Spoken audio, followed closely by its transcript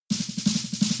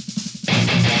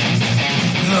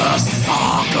The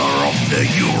Saga of the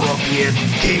European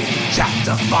King,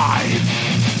 Chapter 5.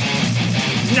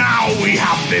 Now we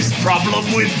have this problem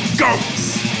with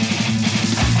goats.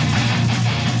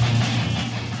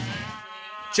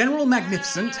 General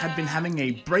Magnificent had been having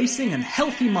a bracing and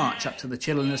healthy march up to the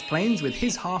Chilliness Plains with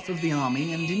his half of the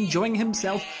army and enjoying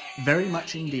himself very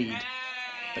much indeed.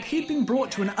 But he'd been brought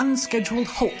to an unscheduled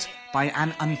halt by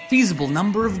an unfeasible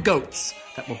number of goats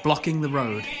that were blocking the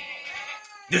road.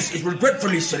 This is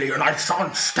regretfully silly and I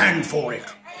shan't stand for it.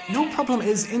 No problem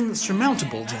is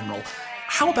insurmountable, General.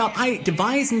 How about I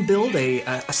devise and build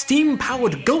a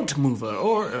steam-powered goat mover,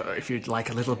 or if you'd like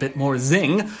a little bit more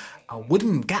zing, a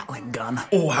wooden Gatling gun.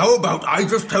 Or how about I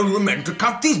just tell the men to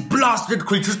cut these blasted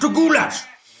creatures to goulash?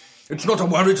 It's not a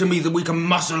worry to me that we can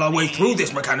muscle our way through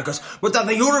this, Mechanicus, but that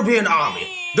the European army,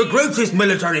 the greatest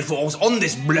military force on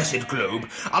this blessed globe,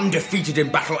 undefeated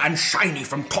in battle and shiny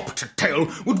from top to tail,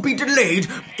 would be delayed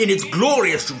in its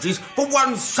glorious duties for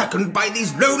 1 second by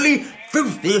these lowly,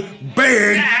 filthy,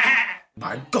 baying...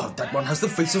 My God, that one has the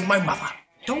face of my mother.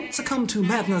 Don't succumb to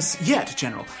madness yet,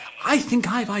 General. I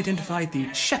think I've identified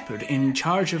the shepherd in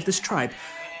charge of this tribe.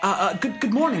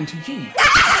 Good morning to you.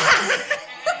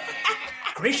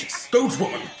 Gracious.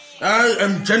 Goatwoman, I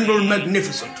am General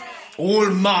Magnificent. All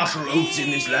martial oaths in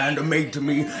this land are made to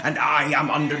me, and I am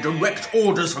under direct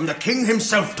orders from the king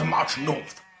himself to march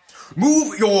north.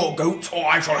 Move your goats, or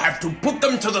I shall have to put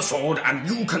them to the sword, and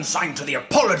you consigned to the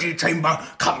apology chamber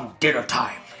come dinner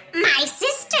time. My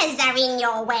sisters are in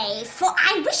your way, for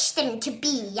I wish them to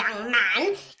be, young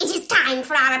man. It is time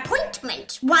for our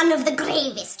appointment, one of the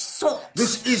gravest sort.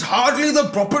 This is hardly the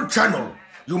proper channel.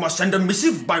 You must send a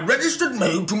missive by registered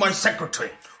mail to my secretary,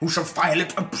 who shall file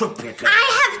it appropriately.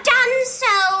 I have done so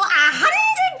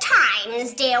 100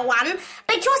 times, dear one,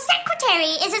 but your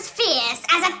secretary is as fierce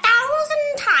as 1,000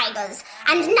 tigers,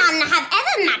 and none have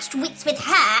ever matched wits with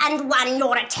her and won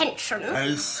your attention.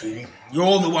 I see.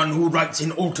 You're the one who writes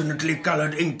in alternately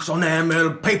coloured inks on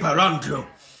airmail paper, aren't you?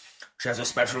 She has a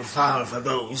special file for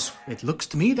those. It looks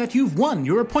to me that you've won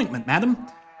your appointment, madam.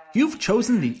 You've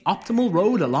chosen the optimal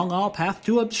road along our path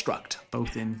to obstruct,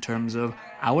 both in terms of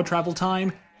our travel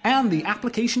time and the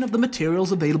application of the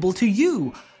materials available to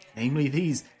you, namely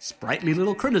these sprightly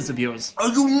little critters of yours. A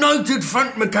united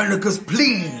front, Mechanicus,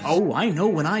 please! Oh, I know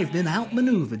when I've been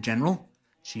outmaneuvered, General.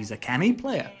 She's a canny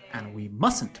player, and we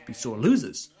mustn't be sore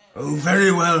losers. Oh,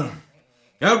 very well.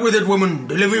 Out with it, woman.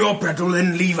 Deliver your prattle,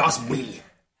 then leave us be.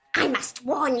 I must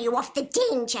warn you of the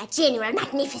danger, General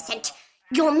Magnificent.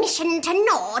 Your mission to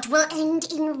Nord will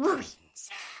end in ruins.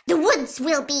 The woods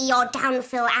will be your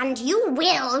downfall, and you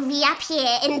will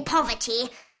reappear in poverty.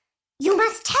 You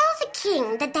must tell the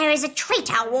king that there is a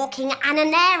traitor walking an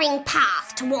unerring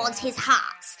path towards his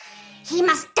hearts. He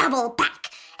must double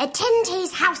back, attend to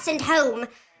his house and home.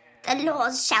 The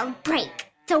laws shall break.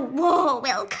 The war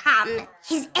will come.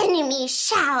 His enemy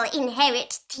shall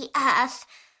inherit the earth.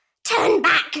 Turn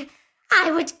back.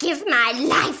 I would give my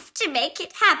life to make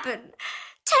it happen.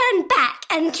 Turn back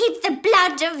and keep the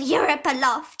blood of Europe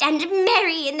aloft and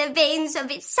merry in the veins of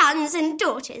its sons and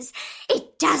daughters.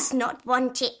 It does not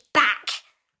want it back.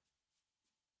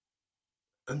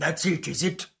 And that's it, is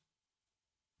it?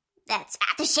 That's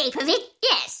the shape of it,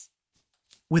 yes.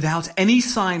 Without any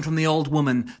sign from the old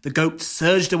woman, the goats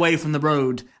surged away from the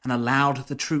road and allowed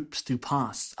the troops to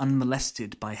pass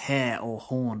unmolested by hair or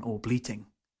horn or bleating.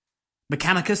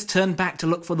 Mechanicus turned back to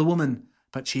look for the woman,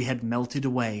 but she had melted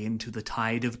away into the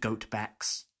tide of goat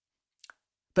backs.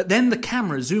 But then the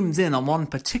camera zooms in on one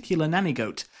particular nanny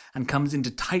goat and comes into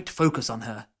tight focus on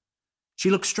her. She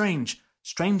looks strange,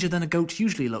 stranger than a goat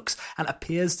usually looks, and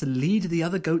appears to lead the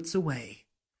other goats away.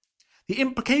 The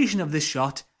implication of this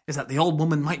shot is that the old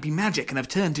woman might be magic and have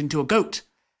turned into a goat.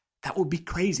 That would be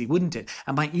crazy, wouldn't it?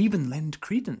 And might even lend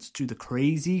credence to the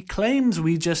crazy claims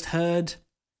we just heard.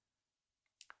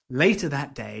 Later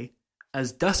that day,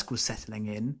 as dusk was settling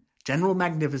in, General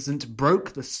Magnificent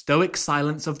broke the stoic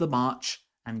silence of the march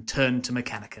and turned to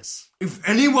Mechanicus. If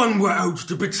anyone were out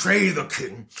to betray the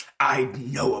king,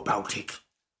 I'd know about it.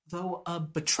 Though a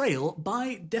betrayal,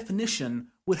 by definition,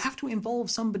 would have to involve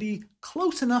somebody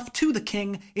close enough to the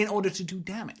king in order to do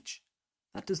damage.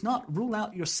 That does not rule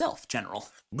out yourself, General.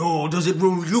 Nor does it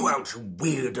rule you out, you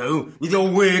weirdo, with your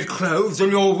weird clothes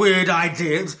and your weird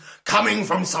ideas, coming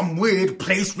from some weird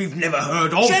place we've never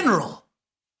heard of. General!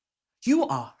 You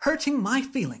are hurting my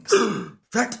feelings.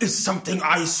 That is something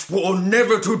I swore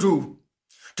never to do.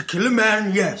 To kill a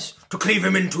man, yes. To cleave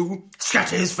him in two,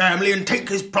 scatter his family, and take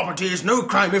his property is no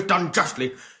crime if done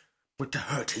justly. But to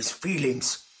hurt his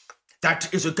feelings,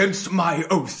 that is against my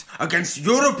oath, against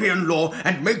European law,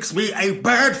 and makes me a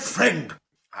bad friend.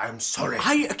 I'm sorry.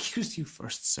 I accused you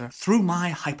first, sir, through my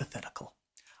hypothetical.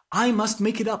 I must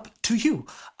make it up to you.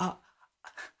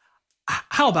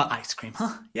 How about ice cream,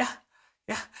 huh? Yeah.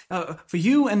 For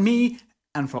you and me,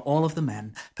 and for all of the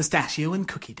men, pistachio and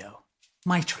cookie dough.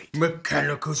 My treat.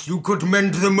 Mechanicus, you could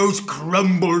mend the most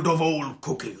crumbled of all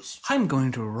cookies. I'm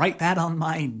going to write that on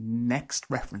my next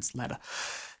reference letter.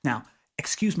 Now,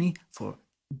 excuse me for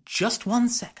just 1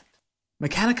 second.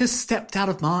 Mechanicus stepped out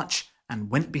of march and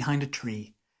went behind a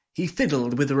tree. He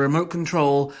fiddled with the remote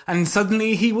control, and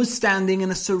suddenly he was standing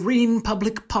in a serene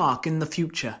public park in the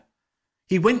future.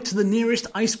 He went to the nearest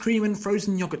ice cream and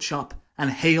frozen yogurt shop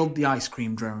and hailed the ice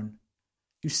cream drone.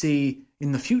 You see,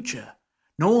 in the future,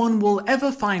 no one will ever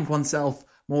find oneself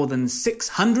more than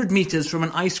 600 meters from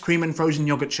an ice cream and frozen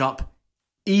yogurt shop,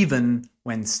 even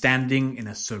when standing in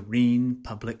a serene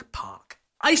public park.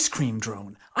 Ice cream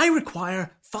drone, I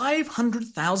require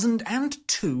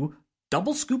 500,002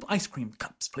 double scoop ice cream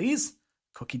cups, please.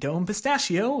 Cookie dough and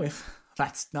pistachio, if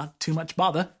that's not too much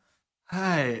bother.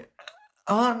 Hey,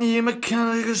 aren't you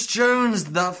Mechanicus Jones,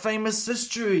 that famous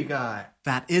history guy?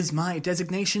 That is my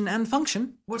designation and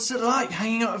function. What's it like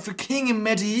hanging out with a king in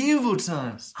medieval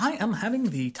times? I am having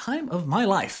the time of my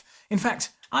life. In fact,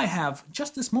 I have,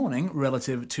 just this morning,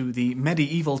 relative to the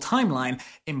medieval timeline,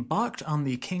 embarked on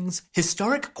the king's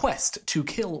historic quest to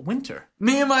kill winter.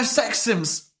 Me and my sex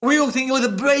sims, we all think you're the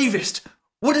bravest.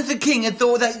 What if the king had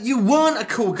thought that you weren't a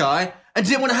cool guy and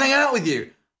didn't want to hang out with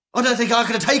you? I don't think I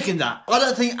could have taken that. I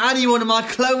don't think anyone in my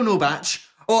clonal batch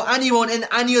or anyone in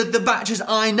any of the batches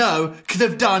I know could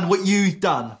have done what you've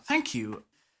done. Thank you.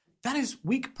 That is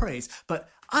weak praise, but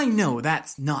I know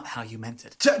that's not how you meant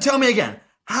it. Tell me again,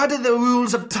 how did the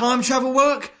rules of time travel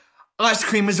work? Ice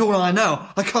cream is all I know.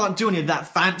 I can't do any of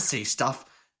that fancy stuff.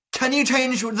 Can you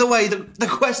change the way the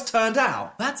quest turned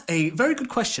out? That's a very good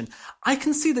question. I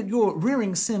can see that your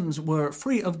rearing sims were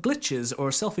free of glitches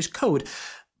or selfish code,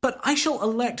 but I shall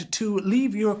elect to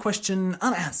leave your question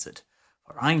unanswered.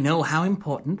 For I know how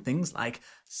important things like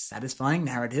satisfying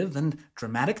narrative and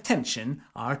dramatic tension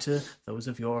are to those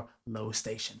of your low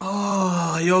station.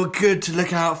 Oh, you're good to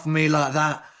look out for me like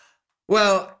that.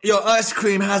 Well, your ice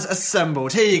cream has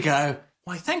assembled. Here you go.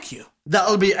 Why, thank you.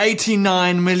 That'll be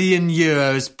 89 million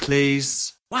euros,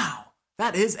 please. Wow,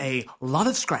 that is a lot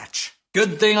of scratch.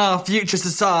 Good thing our future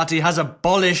society has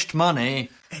abolished money.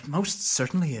 It most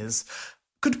certainly is.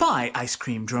 Goodbye, ice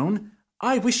cream drone.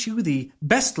 I wish you the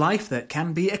best life that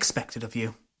can be expected of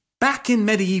you. Back in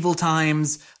medieval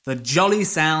times, the jolly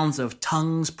sounds of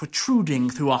tongues protruding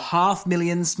through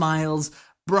 500,000 smiles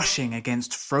brushing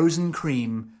against frozen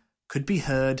cream could be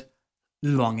heard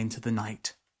long into the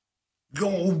night.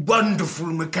 You're wonderful,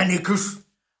 Mechanicus.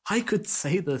 I could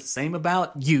say the same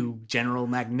about you, General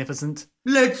Magnificent.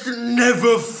 Let's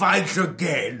never fight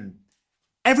again.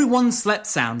 Everyone slept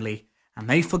soundly, and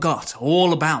they forgot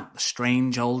all about the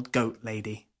strange old goat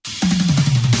lady.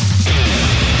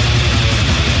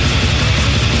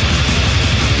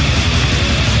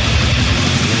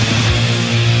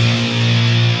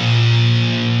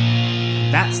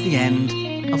 That's the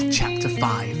end of Chapter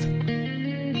 5.